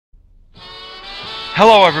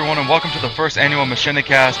Hello everyone and welcome to the first annual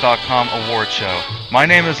Machinicast.com award show. My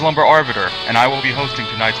name is Lumber Arbiter and I will be hosting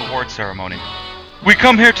tonight's award ceremony. We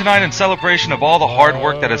come here tonight in celebration of all the hard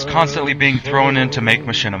work that is constantly being thrown in to make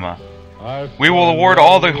machinima. We will award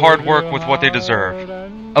all the hard work with what they deserve.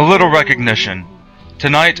 A little recognition.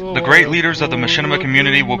 Tonight, the great leaders of the machinima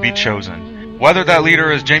community will be chosen. Whether that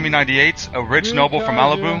leader is Jamie 98, a rich noble from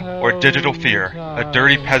Malibu, or Digital Fear, a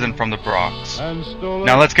dirty peasant from the Bronx.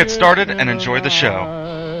 Now let's get started and enjoy the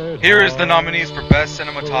show. Here is the nominees for Best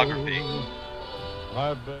Cinematography.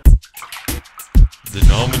 The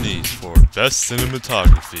nominees for Best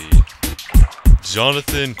Cinematography: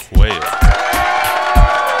 Jonathan Quayle,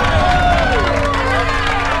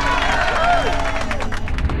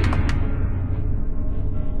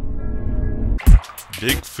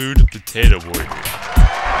 Big Food Potato Warrior,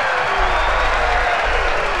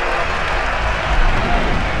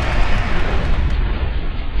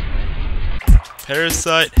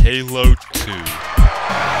 Parasite Halo 2,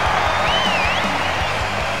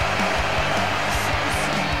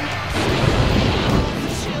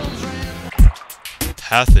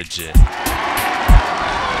 Pathogen,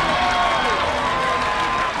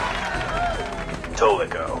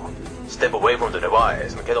 Tolico, step away from the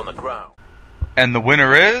device and get on the ground. And the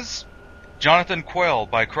winner is Jonathan Quayle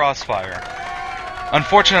by Crossfire.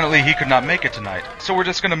 Unfortunately, he could not make it tonight, so we're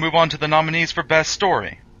just going to move on to the nominees for Best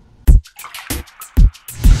Story.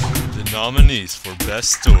 The nominees for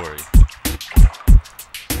Best Story: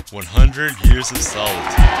 100 Years of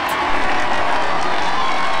Solitude,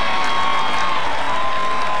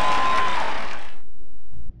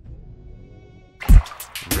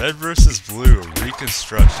 Red vs. Blue: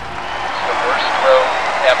 Reconstruction, The worst throw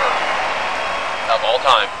ever. Of all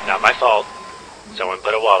time. Not my fault. Someone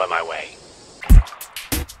put a wall in my way.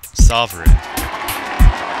 Sovereign,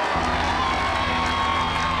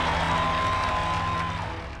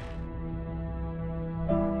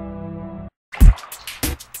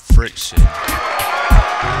 Friction,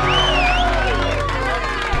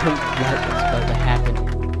 Don't let what's about to happen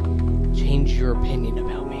change your opinion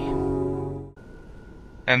about me.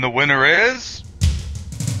 And the winner is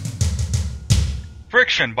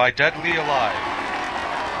Friction by Deadly Alive.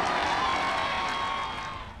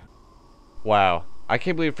 Wow, I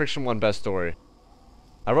can't believe Friction won Best Story.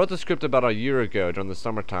 I wrote the script about a year ago during the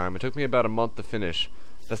summertime. It took me about a month to finish.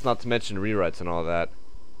 That's not to mention rewrites and all that.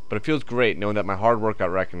 But it feels great knowing that my hard work got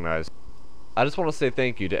recognized. I just want to say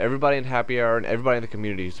thank you to everybody in Happy Hour and everybody in the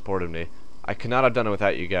community who supported me. I could not have done it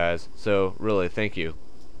without you guys, so really, thank you.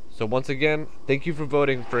 So once again, thank you for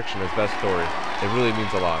voting Friction as Best Story. It really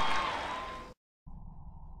means a lot.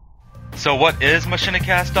 So what is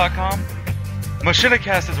Machinicast.com?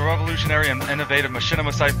 Machinicast is a revolutionary and innovative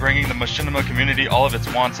machinima site bringing the machinima community all of its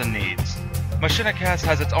wants and needs. Machinicast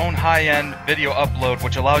has its own high-end video upload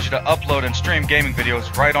which allows you to upload and stream gaming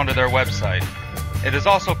videos right onto their website. It is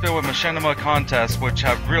also filled with machinima contests which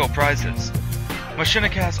have real prizes.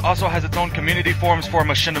 Machinicast also has its own community forums for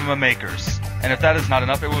machinima makers. And if that is not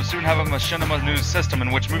enough, it will soon have a machinima news system in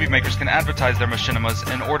which movie makers can advertise their machinimas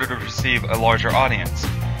in order to receive a larger audience.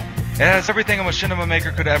 It has everything a machinima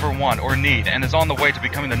maker could ever want or need and is on the way to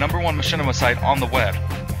becoming the #1 machinima site on the web.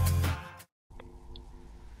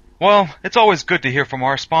 Well, it's always good to hear from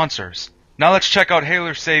our sponsors. Now let's check out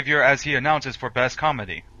Halo Savior as he announces for Best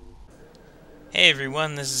Comedy. Hey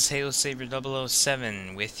everyone, this is Halo Savior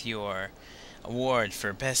 007 with your award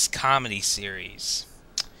for Best Comedy Series.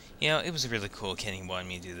 You know, it was really cool Kenny wanted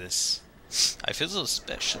me to do this. I feel so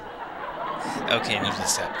special. Okay, enough of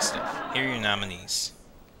this type of stuff. Here are your nominees.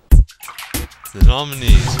 The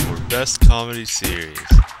nominees for Best Comedy Series: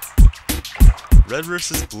 Red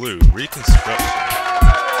vs. Blue: Reconstruction,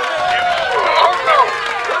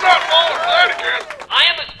 I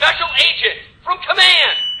am a special agent from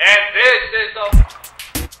command. And this is a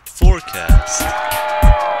Forecast,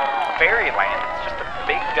 Fairyland. It's just a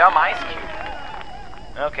big dumb ice cube.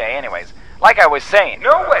 Okay, anyways, like I was saying,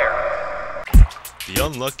 nowhere. The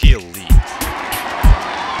Unlucky Elite,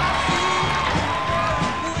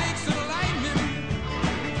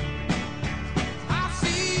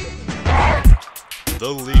 The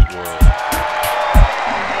Elite World,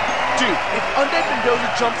 Dude, if Undead Mendoza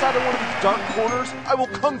jumps out of one of these dark corners, I will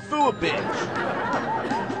kung fu a bitch.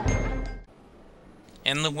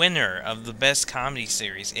 And the winner of the Best Comedy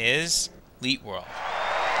Series is Elite World.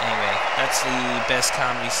 Anyway, that's the Best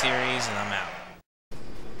Comedy Series, and I'm out.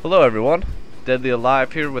 Hello everyone, Deadly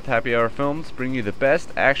Alive here with Happy Hour Films, bringing you the best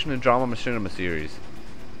action and drama machinima series.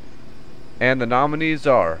 And the nominees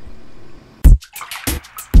are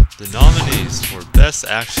The nominees for Best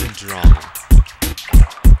Action Drama: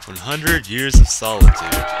 100 Years of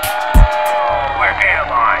Solitude, We're here.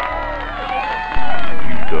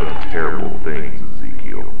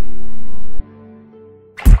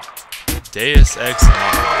 Deus Ex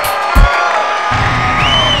Machina.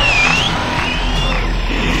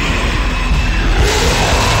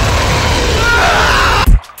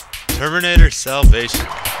 Terminator Salvation.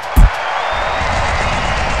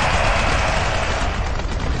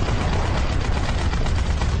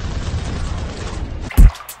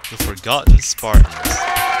 The Forgotten Spartans.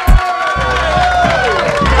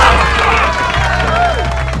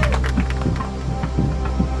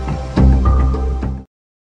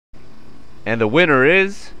 And the winner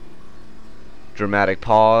is... dramatic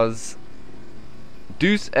pause...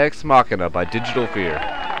 Deus Ex Machina by Digital Fear.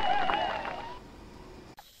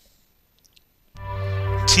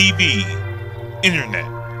 TV, Internet.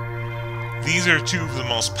 These are two of the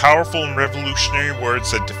most powerful and revolutionary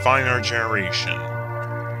words that define our generation.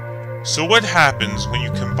 So what happens when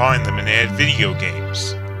you combine them and add video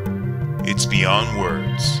games? It's beyond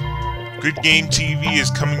words. Good Game TV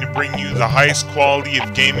is coming to bring you the highest quality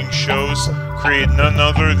of gaming shows created none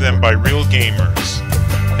other than by real gamers,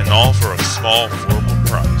 and all for a small, affordable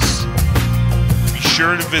price. Be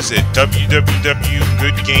sure to visit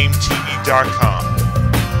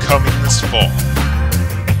www.goodgametv.com. Coming this fall.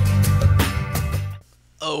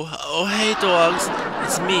 Oh, hey dogs,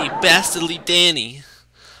 it's me, Bastardly Danny.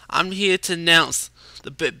 I'm here to announce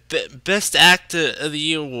the Best Actor of the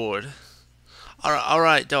Year award.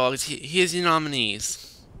 Alright dogs, here's your nominees.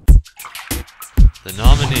 The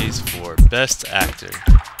nominees for Best Actor: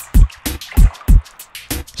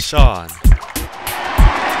 Sean.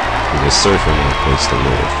 It is certainly a place to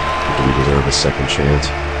live. Do we deserve a second chance?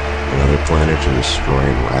 Another planet to destroy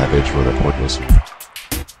and ravage with a pointless...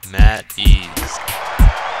 Matt Eads.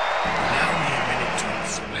 Allow me a minute to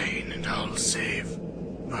explain, and I'll save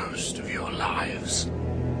most of your lives.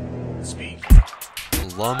 Speak.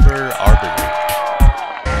 Lumber Arbiter.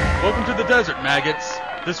 Welcome to the desert, maggots.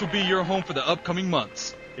 This will be your home for the upcoming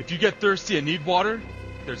months. If you get thirsty and need water,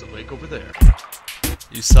 there's a lake over there.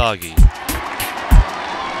 Usagi.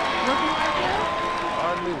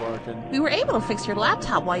 We were able to fix your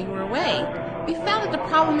laptop while you were away. We found that the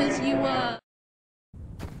problem is you,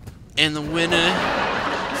 And the winner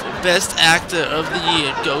for Best Actor of the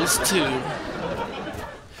Year goes to...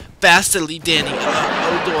 Bastardly Danny.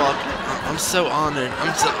 Oh, dog. I'm so honored.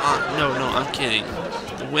 No, I'm kidding.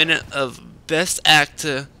 The winner of Best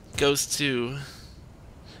Actor goes to...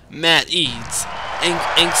 Matt Eads.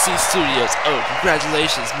 NC Studios. Oh,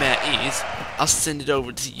 congratulations, Matt Eads. I'll send it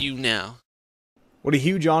over to you now. What a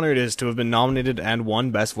huge honor it is to have been nominated and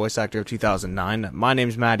won Best Voice Actor of 2009. My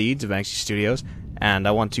name's Matt Eads of Anxie Studios, and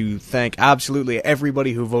I want to thank absolutely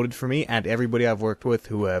everybody who voted for me and everybody I've worked with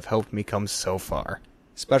who have helped me come so far.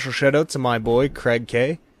 Special shout out to my boy, Craig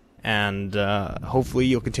K, and hopefully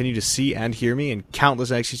you'll continue to see and hear me in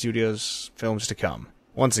countless Anxie Studios films to come.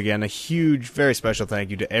 Once again, a huge, very special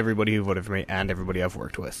thank you to everybody who voted for me and everybody I've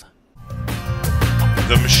worked with.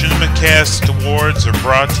 The Machinicast Awards are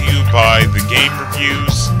brought to you by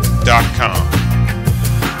thegamereviews.com.